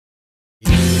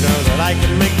I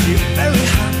can make you very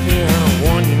happy, and I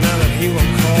warn you now that he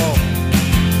won't call.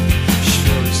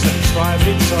 Sure, he said try, but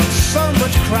he talks so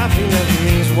much crap, he never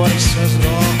means what he says at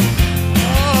all.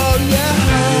 Oh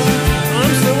yeah,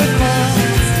 I'm still with Paul,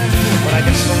 but I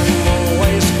can send him all the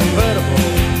ways convertible.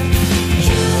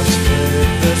 Just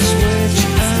flip the switch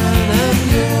and I'm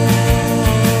yours.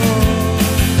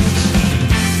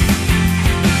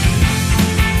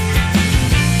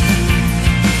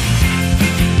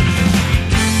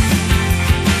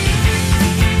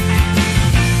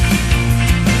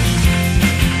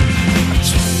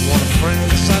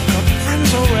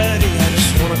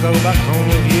 Go back home